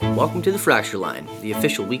welcome to the Fracture Line, the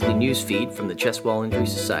official weekly news feed from the Chest Wall Injury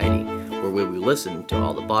Society, where we will listen to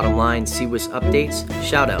all the bottom line CWIS updates,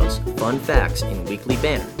 shoutouts, fun facts in weekly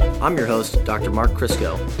banner. I'm your host, Dr. Mark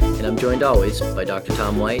Crisco, and I'm joined always by Dr.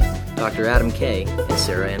 Tom White, Dr. Adam Kay, and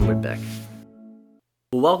Sarah Ann Woodbeck.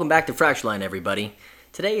 Well, welcome back to Fracture Line, everybody.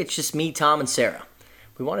 Today it's just me, Tom, and Sarah.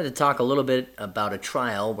 We wanted to talk a little bit about a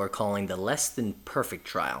trial we're calling the Less Than Perfect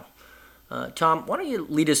trial. Tom, why don't you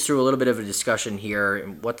lead us through a little bit of a discussion here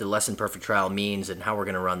and what the Less Than Perfect trial means and how we're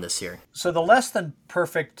going to run this here. So the Less Than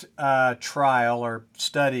Perfect trial or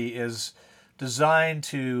study is designed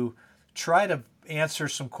to try to answer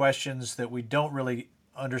some questions that we don't really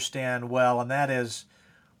understand well, and that is,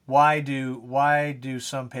 why do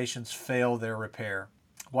some patients fail their repair?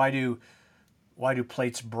 Why do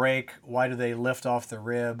plates break? Why do they lift off the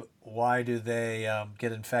rib? Why do they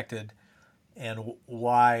get infected? And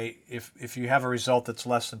why, if you have a result that's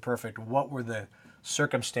less than perfect, what were the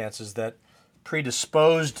circumstances that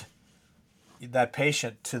predisposed that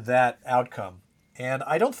patient to that outcome? And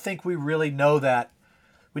I don't think we really know that.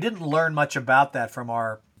 We didn't learn much about that from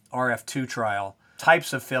our RF2 trial.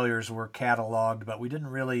 Types of failures were cataloged, but we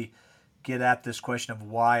didn't really get at this question of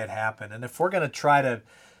why it happened. And if we're going to try to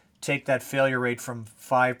take that failure rate from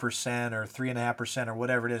 5% or 3.5% or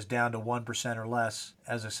whatever it is down to 1% or less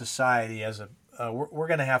as a society, we're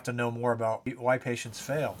going to have to know more about why patients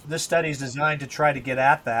fail. This study is designed to try to get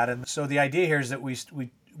at that, and so the idea here is that we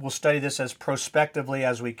will study this as prospectively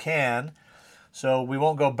as we can. So we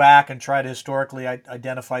won't go back and try to historically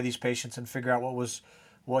identify these patients and figure out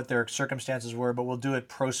what their circumstances were, but we'll do it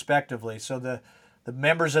prospectively. So the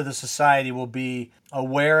members of the society will be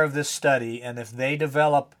aware of this study, and if they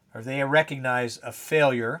develop or they recognize a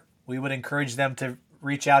failure, we would encourage them to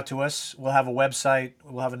reach out to us. We'll have a website,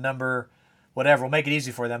 we'll have a number, whatever. We'll make it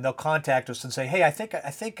easy for them. They'll contact us and say, "Hey, I think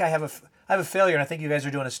I have a failure, and I think you guys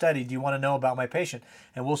are doing a study. Do you want to know about my patient?"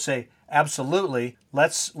 And we'll say, "Absolutely.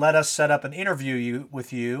 Let us set up an interview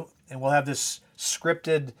with you, and we'll have this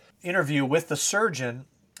scripted interview with the surgeon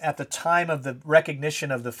at the time of the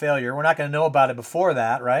recognition of the failure. We're not going to know about it before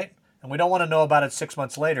that, right? And we don't want to know about it 6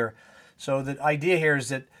 months later. So the idea here is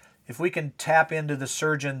that if we can tap into the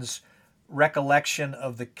surgeon's recollection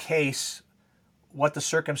of the case, what the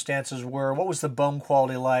circumstances were, what was the bone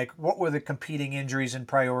quality like, what were the competing injuries and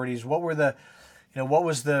priorities, what was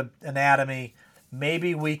the anatomy,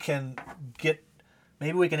 maybe we can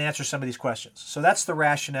answer some of these questions. So that's the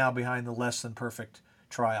rationale behind the Less Than Perfect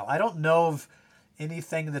trial. I don't know of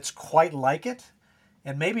anything that's quite like it,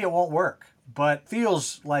 and maybe it won't work, but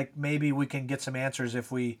feels like maybe we can get some answers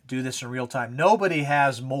if we do this in real time. Nobody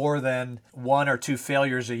has more than 1 or 2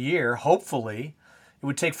 failures a year, hopefully. It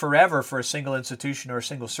would take forever for a single institution or a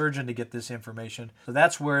single surgeon to get this information. So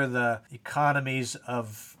that's where the economies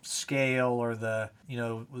of scale or the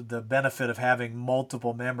benefit of having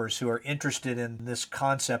multiple members who are interested in this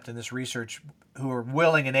concept and this research, who are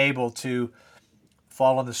willing and able to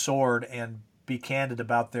fall on the sword and be candid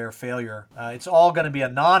about their failure. It's all going to be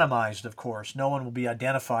anonymized, of course. No one will be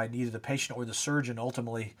identified, either the patient or the surgeon,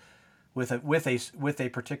 ultimately with a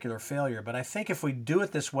particular failure. But I think if we do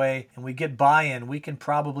it this way and we get buy-in, we can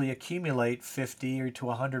probably accumulate 50 to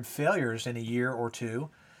 100 failures in a year or two,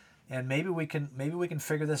 and maybe we can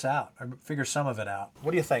figure this out, or figure some of it out.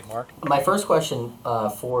 What do you think, Mark? My first question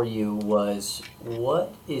for you was,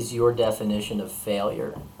 what is your definition of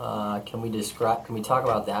failure? Can we talk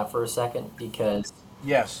about that for a second? Because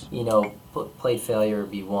yes, plate failure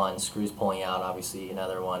would be one, screws pulling out, obviously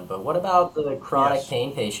another one. But what about the chronic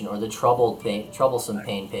pain patient or the troublesome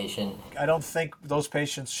pain patient? I don't think those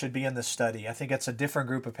patients should be in this study. I think it's a different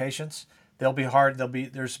group of patients. They'll be hard.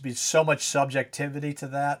 There's be so much subjectivity to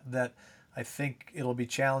that I think it'll be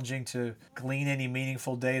challenging to glean any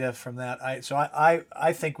meaningful data from that.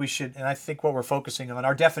 I think we should, and I think what we're focusing on,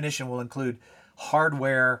 our definition will include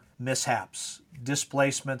hardware mishaps,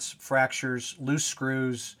 displacements, fractures, loose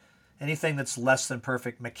screws, anything that's less than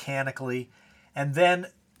perfect mechanically. And then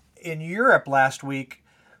in Europe last week,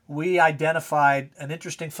 we identified an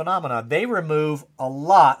interesting phenomenon. They remove a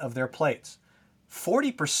lot of their plates.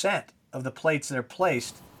 40% of the plates that are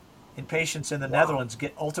placed in patients in the Netherlands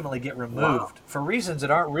ultimately get removed for reasons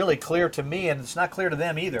that aren't really clear to me, and it's not clear to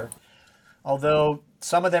them either. Although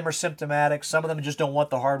some of them are symptomatic, some of them just don't want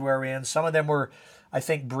the hardware in. Some of them were, I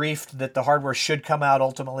think, briefed that the hardware should come out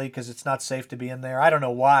ultimately because it's not safe to be in there. I don't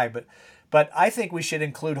know why, but I think we should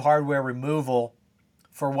include hardware removal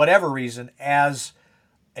for whatever reason as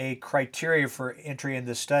a criteria for entry in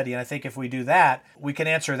this study. And I think if we do that, we can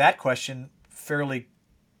answer that question fairly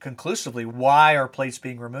conclusively. Why are plates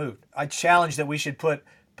being removed? I challenge that we should put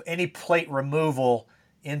any plate removal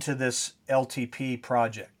into this LTP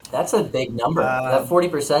project. That's a big number. That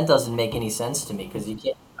 40% doesn't make any sense to me because you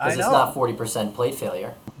can't. I Because it's know. not 40% plate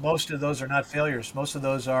failure. Most of those are not failures. Most of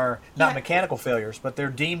those are not mechanical failures, but they're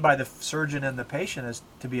deemed by the surgeon and the patient as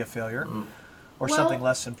to be a failure or something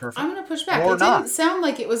less than perfect. I'm going to push back. Or It not. didn't sound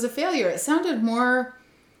like it was a failure. It sounded more,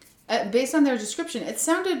 based on their description, it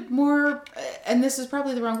sounded more, and this is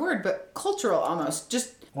probably the wrong word, but cultural almost.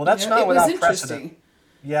 Just Well, that's not it without was interesting. precedent.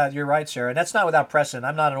 Yeah, you're right, Sarah. And that's not without precedent.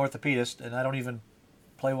 I'm not an orthopedist, and I don't even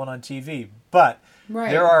play one on TV. But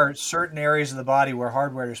Right. there are certain areas of the body where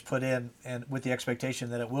hardware is put in, and with the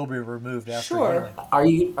expectation that it will be removed after Sure. healing. Are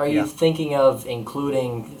you Yeah. thinking of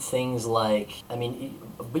including things like, I mean,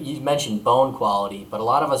 but you mentioned bone quality, but a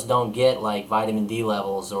lot of us don't get like vitamin D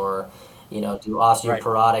levels or, do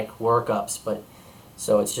osteoporotic workups, but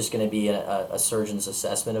so it's just going to be a surgeon's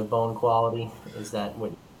assessment of bone quality. Is that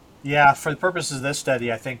what? Yeah, for the purposes of this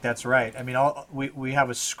study, I think that's right. I mean, we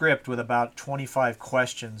have a script with about 25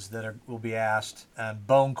 questions that will be asked.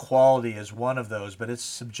 Bone quality is one of those, but it's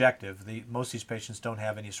subjective. Most of these patients don't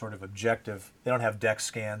have any sort of objective. They don't have DEX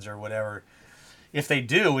scans or whatever. If they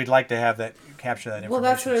do, we'd like to have that capture that information. Well,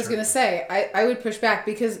 that's what I was going to say. I would push back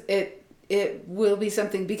because it will be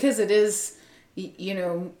something, because it is,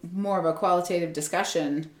 more of a qualitative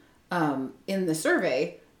discussion in the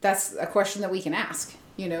survey. That's a question that we can ask.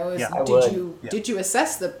 Yeah. I would. Did you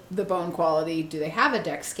assess the bone quality? Do they have a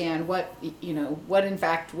DEX scan? What in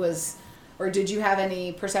fact was, or did you have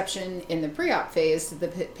any perception in the pre-op phase? Did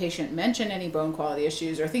the patient mention any bone quality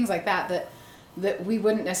issues or things like that we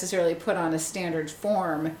wouldn't necessarily put on a standard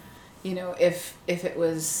form, if it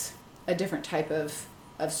was a different type of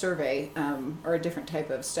survey or a different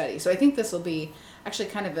type of study. So I think this will be actually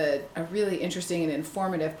kind of a really interesting and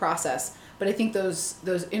informative process. But I think those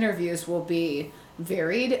interviews will be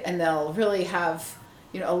varied, and they'll really have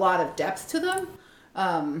a lot of depth to them.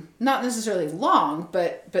 Not necessarily long,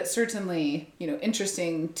 but certainly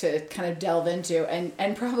interesting to kind of delve into,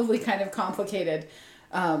 and probably kind of complicated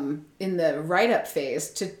in the write-up phase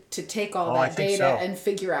to take all that data and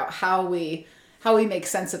figure out how we make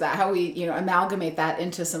sense of that, how we amalgamate that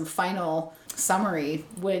into some final summary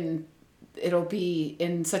when it'll be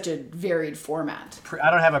in such a varied format. I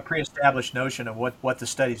don't have a pre-established notion of what the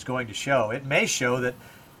study's going to show. It may show that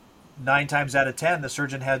 9 times out of 10, the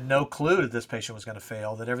surgeon had no clue that this patient was going to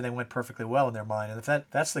fail, that everything went perfectly well in their mind. And if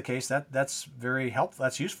that's the case, that's very helpful.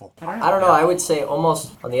 That's useful. I don't know. I would say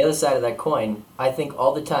almost on the other side of that coin, I think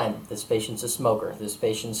all the time, this patient's a smoker, this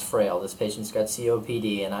patient's frail, this patient's got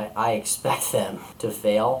COPD, and I expect them to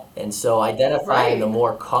fail. And so identifying the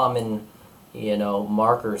more common,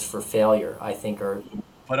 markers for failure, I think are...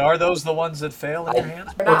 But are those the ones that fail in your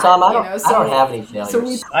hands? Well, Tom, I don't have any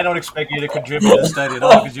failures. I don't expect you to contribute to the study at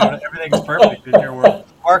all because everything is perfect in your world.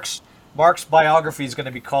 Mark's biography is going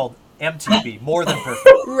to be called MTB, more than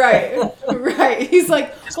perfect. Right. He's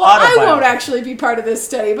like, well, I won't actually be part of this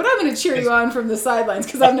study, but I'm going to cheer you on from the sidelines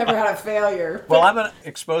because I've never had a failure. Well, I'm going to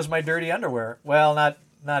expose my dirty underwear. Well, not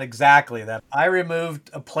exactly that. I removed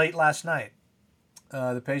a plate last night.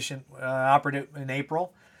 The patient operated in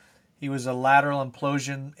April. He was a lateral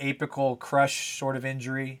implosion, apical crush sort of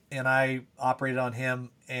injury, and I operated on him,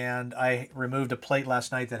 and I removed a plate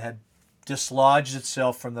last night that had dislodged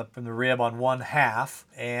itself from the rib on one half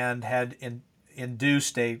and had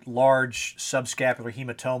induced a large subscapular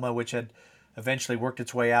hematoma, which had eventually worked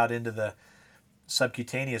its way out into the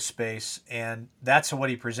subcutaneous space, and that's what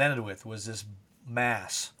he presented with, was this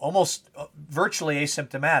mass, almost virtually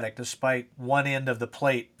asymptomatic, despite one end of the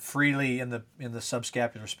plate freely in the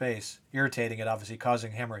subscapular space, irritating it, obviously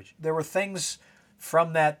causing hemorrhage. There were things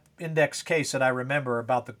from that index case that I remember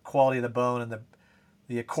about the quality of the bone and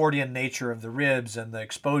the accordion nature of the ribs and the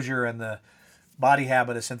exposure and the body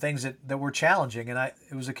habitus and things that were challenging. And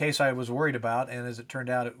it was a case I was worried about, and as it turned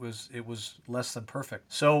out, it was less than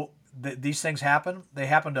perfect. So these things happen. They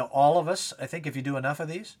happen to all of us, I think, if you do enough of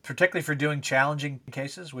these, particularly for doing challenging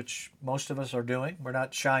cases, which most of us are doing. We're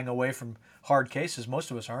not shying away from hard cases.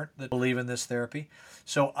 Most of us aren't, that believe in this therapy.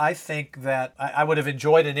 So I think that I would have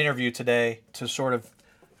enjoyed an interview today to sort of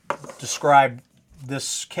describe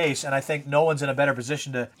this case, and I think no one's in a better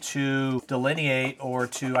position to delineate or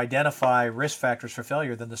to identify risk factors for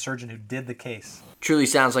failure than the surgeon who did the case. Truly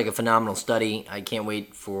sounds like a phenomenal study. I can't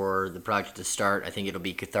wait for the project to start. I think it'll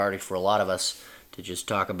be cathartic for a lot of us to just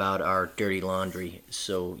talk about our dirty laundry,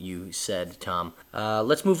 so you said, Tom.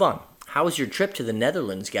 Let's move on. How was your trip to the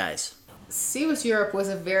Netherlands, guys? CWIS Europe was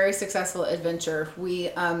a very successful adventure. We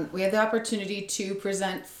had the opportunity to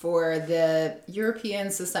present for the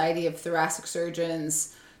European Society of Thoracic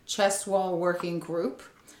Surgeons chest wall working group.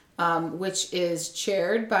 which is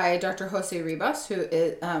chaired by Dr. Jose Ribas, who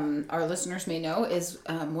is, our listeners may know is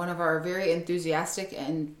one of our very enthusiastic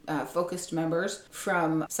and focused members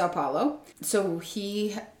from Sao Paulo. So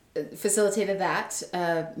he facilitated that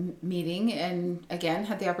meeting, and again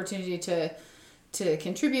had the opportunity to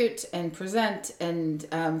contribute and present. And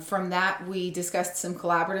from that, we discussed some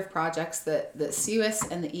collaborative projects that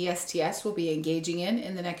CWIS and the ESTS will be engaging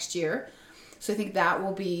in the next year. So I think that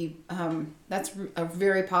will be, that's a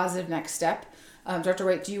very positive next step. Dr.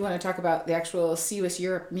 White, do you want to talk about the actual CWIS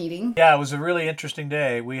Europe meeting? Yeah, it was a really interesting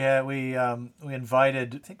day. We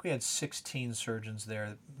invited, I think we had 16 surgeons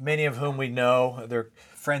there, many of whom we know. They're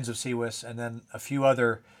friends of CWIS, and then a few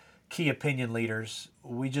other key opinion leaders.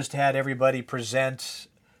 We just had everybody present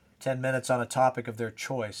 10 minutes on a topic of their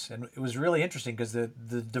choice. And it was really interesting because the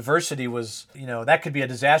diversity was, that could be a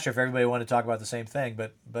disaster if everybody wanted to talk about the same thing,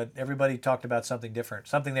 but everybody talked about something different,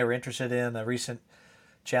 something they were interested in, a recent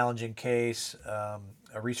challenging case,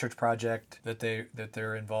 a research project that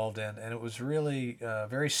they're involved in. And it was really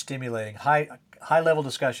very stimulating, high level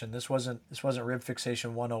discussion. This wasn't rib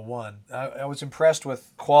fixation 101. I was impressed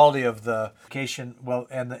with quality of the application,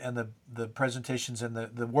 and the presentations and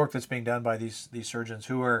the work that's being done by these surgeons,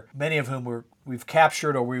 many of whom we've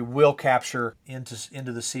captured or we will capture into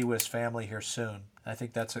the CWIS family here soon. I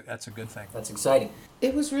think that's a good thing. That's exciting.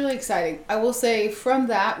 It was really exciting. I will say from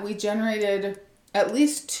that we generated at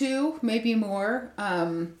least 2, maybe more,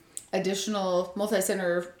 additional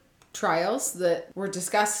multi-center trials that were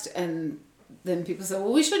discussed, and then people said,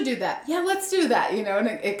 well, we should do that. Yeah, let's do that, and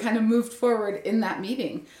it kind of moved forward in that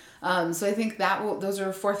meeting. So I think those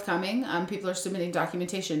are forthcoming. People are submitting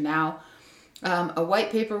documentation now. A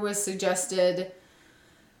white paper was suggested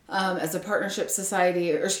as a partnership as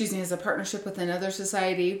a partnership with another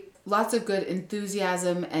society. Lots of good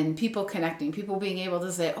enthusiasm and people connecting, people being able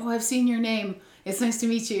to say, oh, I've seen your name. It's nice to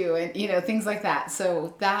meet you, and things like that.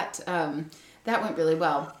 So that went really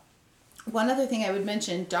well. One other thing I would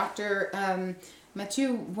mention, Dr.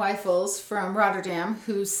 Mathieu Weifels from Rotterdam,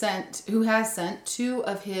 who has sent 2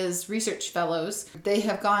 of his research fellows. They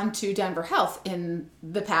have gone to Denver Health in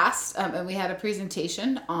the past, and we had a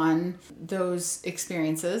presentation on those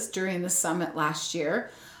experiences during the summit last year.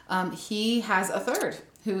 He has a third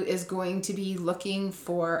who is going to be looking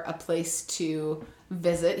for a place to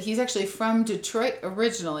visit. He's actually from Detroit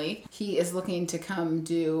originally. He is looking to come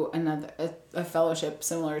do a fellowship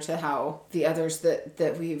similar to how the others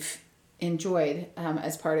that we've enjoyed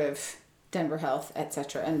as part of Denver Health,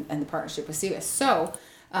 etc., and the partnership with CWIS. So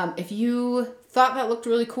if you thought that looked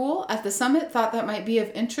really cool at the summit, thought that might be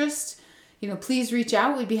of interest, please reach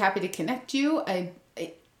out. We'd be happy to connect you. I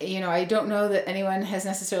don't know that anyone has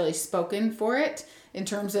necessarily spoken for it in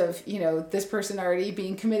terms of, this person already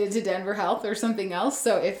being committed to Denver Health or something else.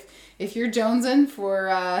 So if you're jonesing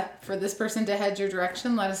for this person to head your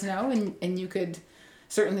direction, let us know, and you could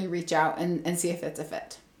certainly reach out and see if it's a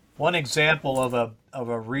fit. One example of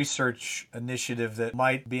a research initiative that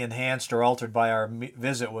might be enhanced or altered by our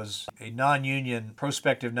visit was a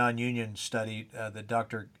prospective non-union study that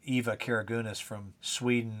Dr. Eva Karagunas from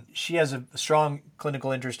Sweden. She has a strong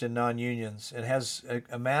clinical interest in non-unions and has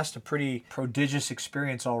amassed a pretty prodigious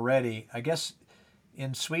experience already. I guess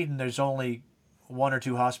in Sweden there's only 1 or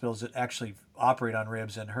 2 hospitals that actually operate on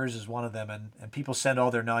ribs, and hers is one of them, and people send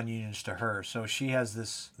all their non-unions to her. So she has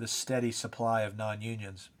this steady supply of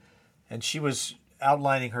non-unions. And she was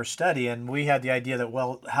outlining her study, and we had the idea that,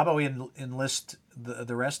 well, how about we enlist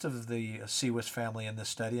the rest of the CWIS family in this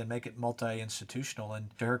study and make it multi-institutional? And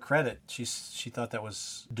to her credit, she thought that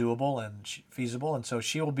was doable and feasible, and so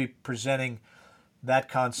she will be presenting that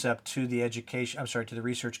concept to the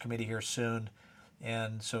research committee here soon.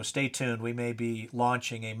 And so stay tuned. We may be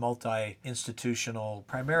launching a multi-institutional,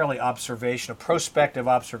 primarily prospective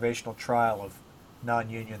observational trial of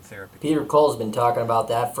non-union therapy. Peter Cole's been talking about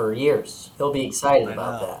that for years. He'll be excited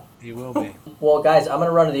about that. He will be. Well, guys, I'm going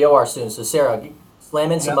to run to the OR soon, so Sarah,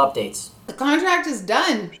 slam in some updates. The contract is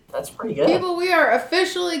done. That's pretty good. People, we are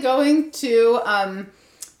officially going to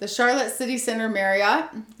the Charlotte City Center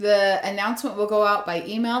Marriott. The announcement will go out by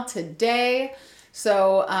email today,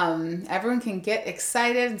 so everyone can get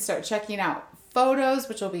excited and start checking out photos,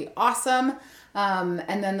 which will be awesome.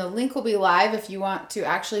 And then the link will be live if you want to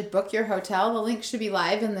actually book your hotel. The link should be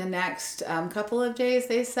live in the next couple of days,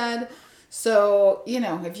 they said. So,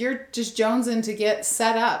 if you're just jonesing to get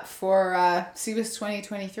set up for CWIS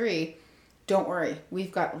 2023, don't worry,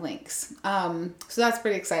 we've got links. So that's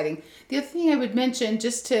pretty exciting. The other thing I would mention,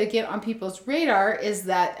 just to get on people's radar, is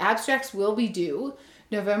that abstracts will be due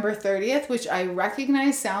November 30th, which I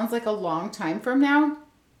recognize sounds like a long time from now.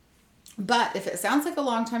 But if it sounds like a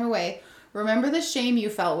long time away, remember the shame you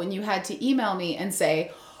felt when you had to email me and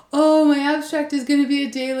say, oh, my abstract is going to be a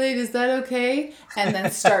day late. Is that okay? And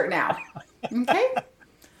then start now. Okay?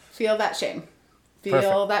 Feel that shame.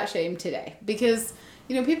 Feel that shame today. Because,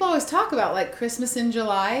 people always talk about like Christmas in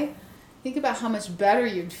July. Think about how much better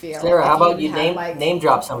you'd feel. Sarah, how about you name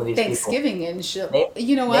drop some of these Thanksgiving people? Thanksgiving and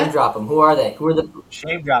you know what? Name drop them. Who are they? Who are the...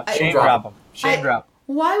 Shame drop them. Shame drop.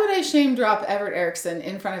 Why would I shame drop Everett Erickson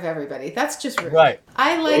in front of everybody? That's just rude. Right.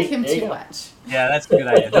 I like him too much. Yeah, that's a good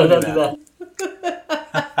idea. Don't do that.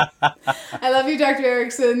 I love you, Dr.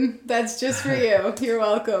 Erickson. That's just for you. You're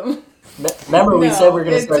welcome. Remember, we said we're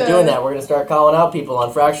going to start doing that. We're going to start calling out people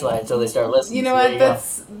on Fraction Line until they start listening. You know what?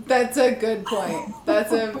 That's a good point.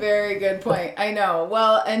 That's a very good point. I know.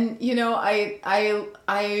 Well, and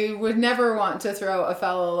I would never want to throw a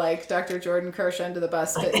fellow like Dr. Jordan Kirsch under the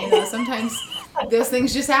bus, but sometimes those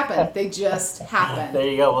things just happen. They just happen. There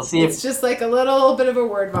you go. We'll see. It's just like a little bit of a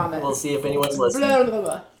word vomit. We'll see if anyone's listening. Blah, blah,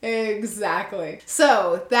 blah. Exactly.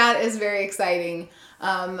 So that is very exciting.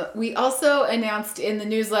 We also announced in the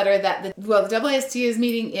newsletter that the WAST is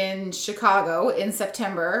meeting in Chicago in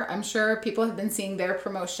September. I'm sure people have been seeing their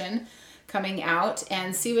promotion coming out,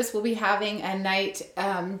 and CWIS will be having a night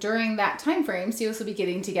during that time frame. CWIS will be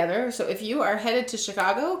getting together. So if you are headed to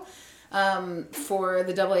Chicago for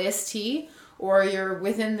the WAST, or you're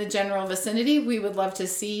within the general vicinity, we would love to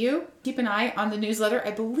see you. Keep an eye on the newsletter.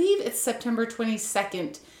 I believe it's September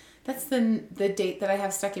 22nd. That's the date that I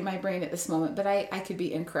have stuck in my brain at this moment, but I could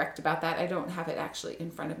be incorrect about that. I don't have it actually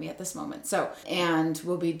in front of me at this moment. So, and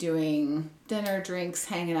we'll be doing dinner, drinks,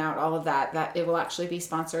 hanging out, all of that. That it will actually be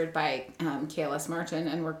sponsored by KLS Martin,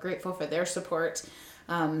 and we're grateful for their support.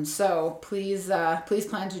 So please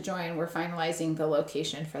plan to join. We're finalizing the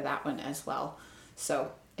location for that one as well.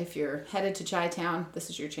 So if you're headed to Chi-Town,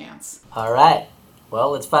 this is your chance. All right.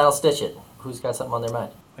 Well, let's final stitch it. Who's got something on their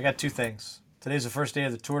mind? I got two things. Today's the first day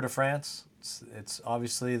of the Tour de France. It's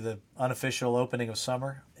obviously the unofficial opening of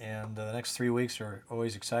summer, and the next 3 weeks are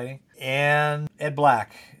always exciting. And Ed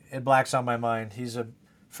Black. Ed Black's on my mind. He's a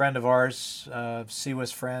friend of ours,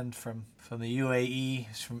 CWIS friend from the UAE,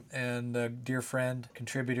 and a dear friend,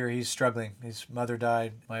 contributor. He's struggling. His mother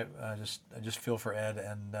died. I just feel for Ed,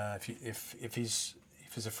 and if he's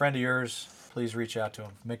a friend of yours, please reach out to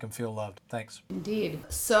him. Make him feel loved. Thanks. Indeed.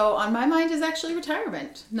 So on my mind is actually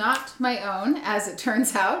retirement, not my own, as it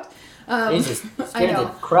turns out. Jesus, scared the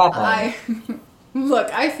crap out of me.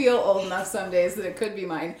 Look, I feel old enough some days that it could be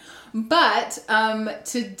mine. But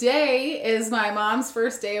today is my mom's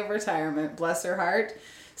first day of retirement, bless her heart.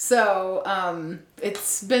 So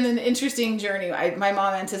it's been an interesting journey. My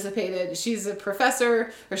mom anticipated, she's a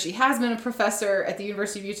professor, or she has been a professor at the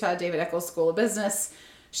University of Utah David Eccles School of Business.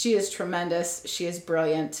 She is tremendous. She is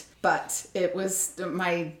brilliant. But it was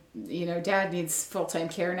my, dad needs full-time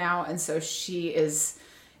care now. And so she is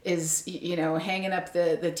hanging up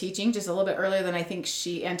the teaching just a little bit earlier than I think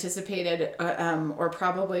she anticipated, or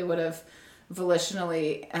probably would have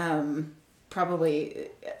volitionally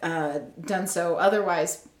done so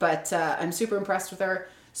otherwise. But I'm super impressed with her,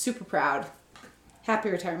 super proud. Happy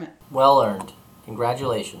retirement. Well earned.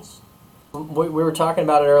 Congratulations. We were talking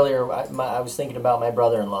about it earlier. I was thinking about my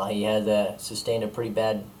brother-in-law. He had sustained a pretty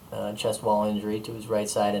bad chest wall injury to his right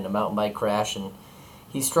side in a mountain bike crash, and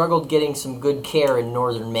he struggled getting some good care in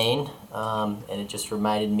northern Maine. And it just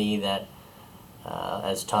reminded me that,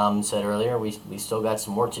 as Tom said earlier, we still got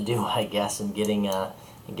some work to do, I guess, in getting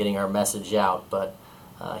our message out. But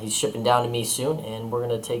he's shipping down to me soon, and we're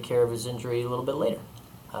going to take care of his injury a little bit later.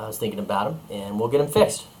 I was thinking about him, and we'll get him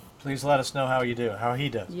fixed. Please let us know how he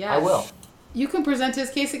does. Yes. I will. You can present his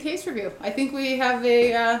case at Case Review. I think we have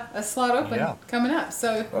a slot open coming up,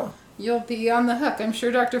 so you'll be on the hook. I'm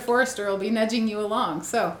sure Dr. Forrester will be nudging you along.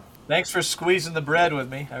 So thanks for squeezing the bread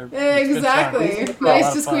with me. Exactly.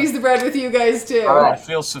 Nice to squeeze the bread with you guys too. All right. I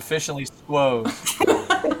feel sufficiently squozed.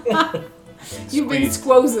 You've been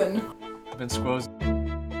squozing. I've been squozed.